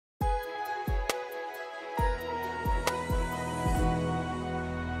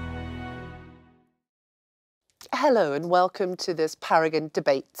Hello and welcome to this Paragon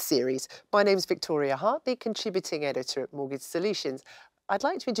debate series. My name is Victoria Hartley, contributing editor at Mortgage Solutions. I'd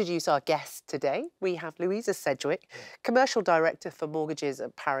like to introduce our guest today. We have Louisa Sedgwick, Commercial Director for Mortgages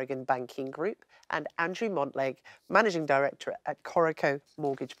at Paragon Banking Group, and Andrew Montlake, Managing Director at Coreco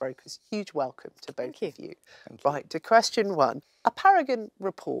Mortgage Brokers. Huge welcome to both of you. Right, to question one. A Paragon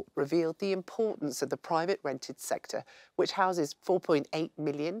report revealed the importance of the private rented sector, which houses 4.8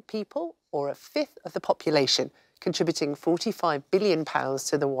 million people, or a fifth of the population, contributing £45 billion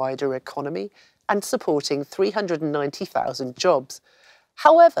to the wider economy and supporting 390,000 jobs.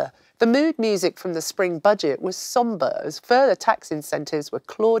 However, the mood music from the spring budget was sombre as further tax incentives were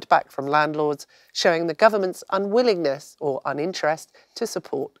clawed back from landlords, showing the government's unwillingness or uninterest to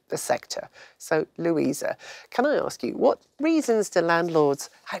support the sector. So, Louisa, can I ask you, what reasons do landlords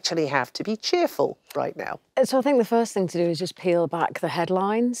actually have to be cheerful right now? So I think the first thing to do is just peel back the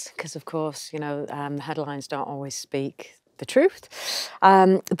headlines, because of course, the headlines don't always speak the truth.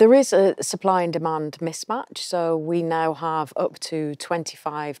 There is a supply and demand mismatch, so we now have up to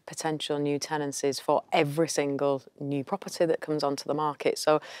 25 potential new tenancies for every single new property that comes onto the market.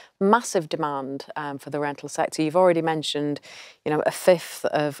 So massive demand for the rental sector. You've already mentioned, a fifth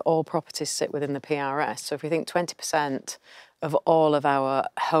of all properties sit within the PRS. So if we think 20% of all of our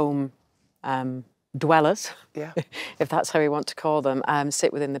home dwellers, if that's how we want to call them,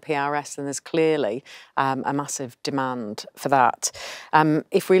 sit within the PRS, and there's clearly a massive demand for that.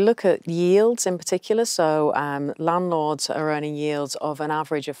 If we look at yields in particular, so landlords are earning yields of an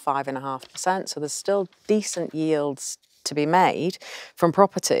average of 5.5%, so there's still decent yields to be made from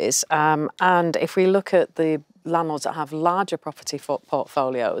properties. And if we look at the landlords that have larger property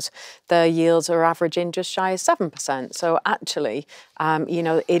portfolios, their yields are averaging just shy of 7%. So actually,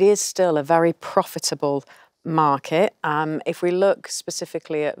 it is still a very profitable market. If we look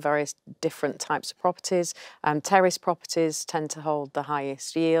specifically at various different types of properties, terrace properties tend to hold the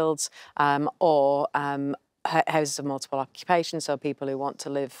highest yields, or houses of multiple occupation, so people who want to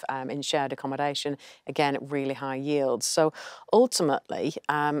live in shared accommodation, again, really high yields. So ultimately,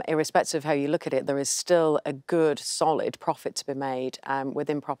 irrespective of how you look at it, there is still a good, solid profit to be made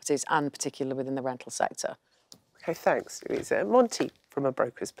within properties, and particularly within the rental sector. Okay, thanks, Louisa. Monty, from a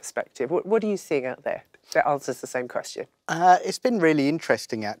broker's perspective, what are you seeing out there that answers the same question? It's been really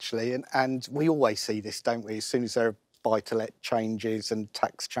interesting, actually, and we always see this, don't we? As soon as there are buy-to-let changes and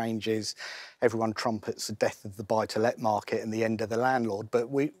tax changes, everyone trumpets the death of the buy-to-let market and the end of the landlord.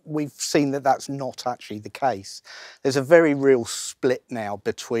 But we've seen that that's not actually the case. There's a very real split now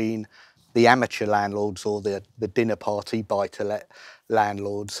between the amateur landlords, or the dinner party buy-to-let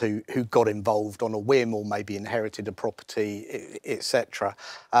landlords who got involved on a whim or maybe inherited a property, etc.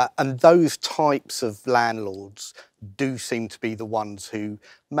 And those types of landlords do seem to be the ones who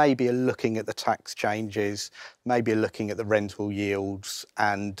maybe are looking at the tax changes, maybe are looking at the rental yields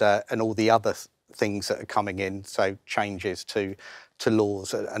and all the other things that are coming in, so changes to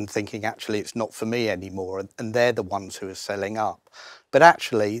laws, and thinking actually it's not for me anymore, and they're the ones who are selling up. But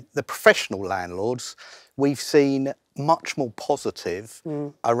actually the professional landlords, we've seen much more positive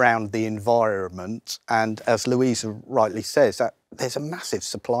around the environment, and as Louisa rightly says, that there's a massive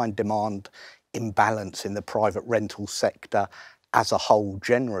supply and demand imbalance in the private rental sector as a whole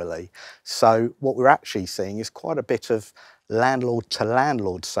generally. So what we're actually seeing is quite a bit of landlord to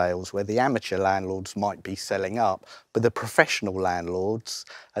landlord sales, where the amateur landlords might be selling up, but the professional landlords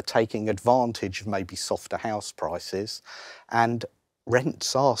are taking advantage of maybe softer house prices, and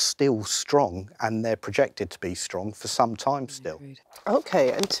rents are still strong, and they're projected to be strong for some time still.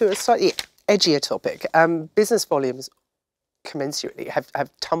 Okay, and to a slightly edgier topic, business volumes commensurately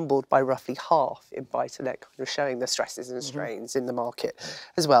have tumbled by roughly half in buy-to-let, kind of showing the stresses and strains in the market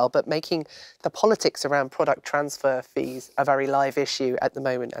as well, but making the politics around product transfer fees a very live issue at the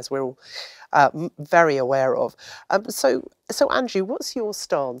moment, as we're all very aware of. So Andrew, what's your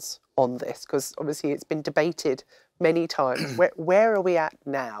stance on this? Because obviously it's been debated many times. Where are we at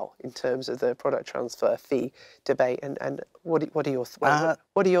now in terms of the product transfer fee debate, and what are your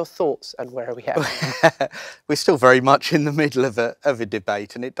thoughts, and where are we at? We're still very much in the middle of a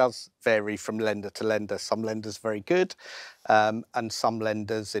debate, and it does vary from lender to lender. Some lenders very good, and some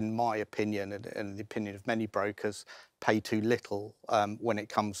lenders, in my opinion and the opinion of many brokers, pay too little when it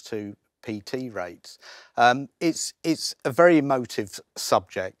comes to PT rates. It's a very emotive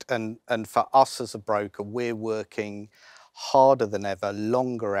subject, and for us as a broker, we're working harder than ever,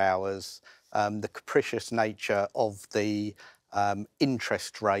 longer hours, the capricious nature of the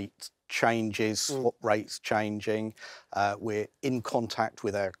interest rate changes, swap rates changing. We're in contact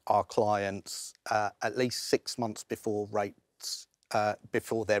with our clients at least 6 months before rates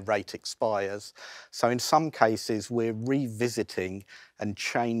before their rate expires. So in some cases, we're revisiting and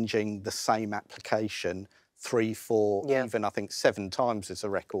changing the same application 3, 4, even I think 7 times is a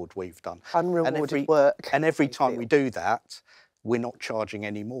record we've done. Unrewarded work. And every time we do that, we're not charging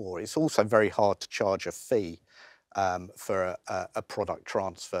any more. It's also very hard to charge a fee for a product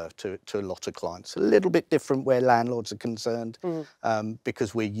transfer to a lot of clients. A little bit different where landlords are concerned,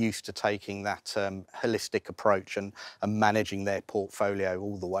 because we're used to taking that holistic approach and managing their portfolio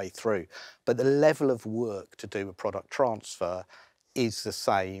all the way through. But the level of work to do a product transfer is the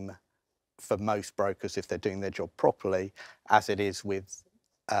same for most brokers if they're doing their job properly as it is with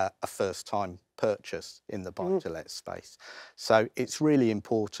a first-time purchase in the buy-to-let space. So it's really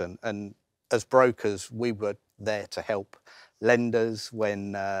important, and as brokers we were there to help lenders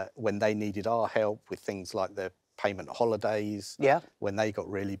when they needed our help with things like the payment holidays, when they got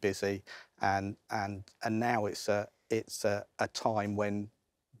really busy, and now it's a time when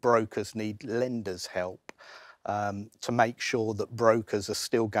brokers need lenders' help to make sure that brokers are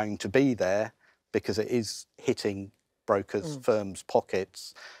still going to be there, because it is hitting brokers' firms'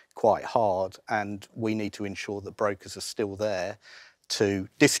 pockets quite hard, and we need to ensure that brokers are still there to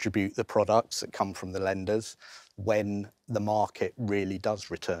distribute the products that come from the lenders when the market really does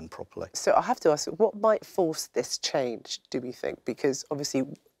return properly. So I have to ask, what might force this change, do we think? Because obviously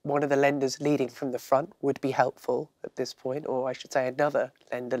one of the lenders leading from the front would be helpful at this point, or I should say another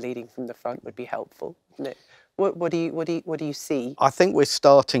lender leading from the front would be helpful. What do you see? I think we're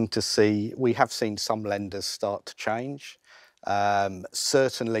starting to see, we have seen some lenders start to change.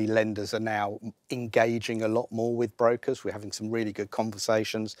 Certainly lenders are now engaging a lot more with brokers. We're having some really good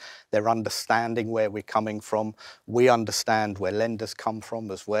conversations. They're understanding where we're coming from. We understand where lenders come from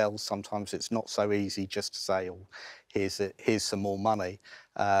as well. Sometimes it's not so easy just to say, oh, here's some more money.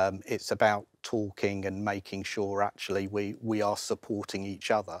 It's about talking and making sure actually we are supporting each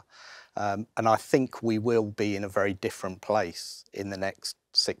other. And I think we will be in a very different place in the next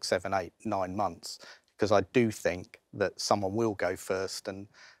 6, 7, 8, 9 months, because I do think that someone will go first and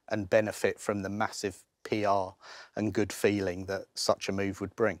benefit from the massive PR and good feeling that such a move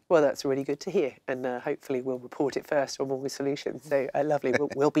would bring. Well, that's really good to hear, and hopefully we'll report it first on Mortgage Solutions. So lovely,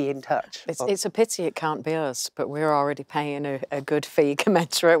 we'll be in touch. It's a pity it can't be us, but we're already paying a good fee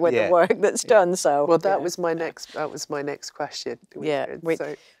commensurate with the work that's done. So well, that was my next question.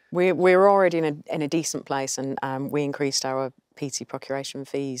 We're already in a decent place, and we increased our PT procuration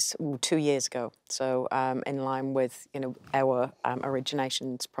fees 2 years ago. So in line with our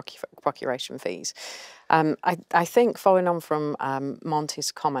originations procuration fees. I think following on from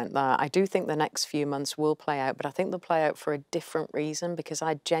Monty's comment there, I do think the next few months will play out, but I think they'll play out for a different reason, because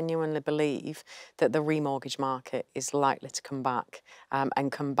I genuinely believe that the remortgage market is likely to come back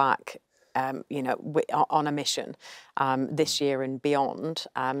and come back on a mission this year and beyond.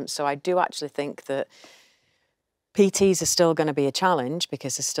 So I do actually think that PTs are still going to be a challenge,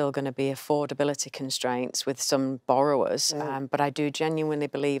 because there's still going to be affordability constraints with some borrowers. But I do genuinely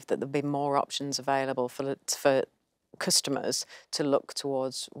believe that there'll be more options available for customers to look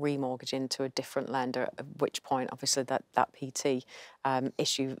towards remortgaging to a different lender, at which point obviously that PT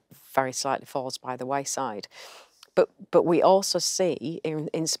issue very slightly falls by the wayside. But we also see,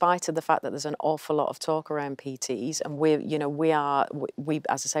 in spite of the fact that there's an awful lot of talk around PTs, and we as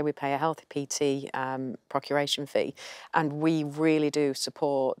I say, we pay a healthy PT procuration fee, and we really do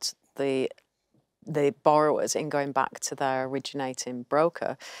support the borrowers in going back to their originating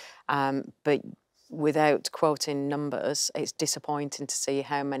broker. But without quoting numbers, it's disappointing to see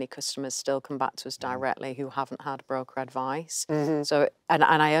how many customers still come back to us directly who haven't had broker advice. So, and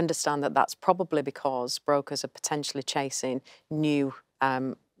I understand that that's probably because brokers are potentially chasing new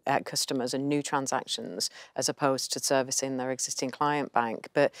customers and new transactions as opposed to servicing their existing client bank.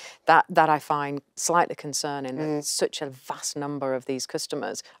 But that I find slightly concerning, that such a vast number of these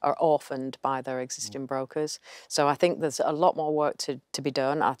customers are orphaned by their existing brokers. So I think there's a lot more work to be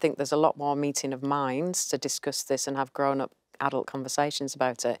done. I think there's a lot more meeting of minds to discuss this and have grown-up adult conversations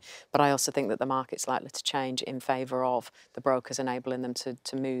about it. But I also think that the market's likely to change in favour of the brokers, enabling them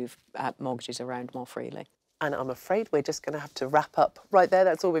to move mortgages around more freely. And I'm afraid we're just going to have to wrap up right there.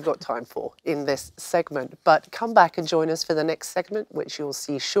 That's all we've got time for in this segment. But come back and join us for the next segment, which you'll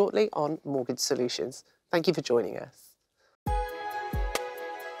see shortly on Mortgage Solutions. Thank you for joining us.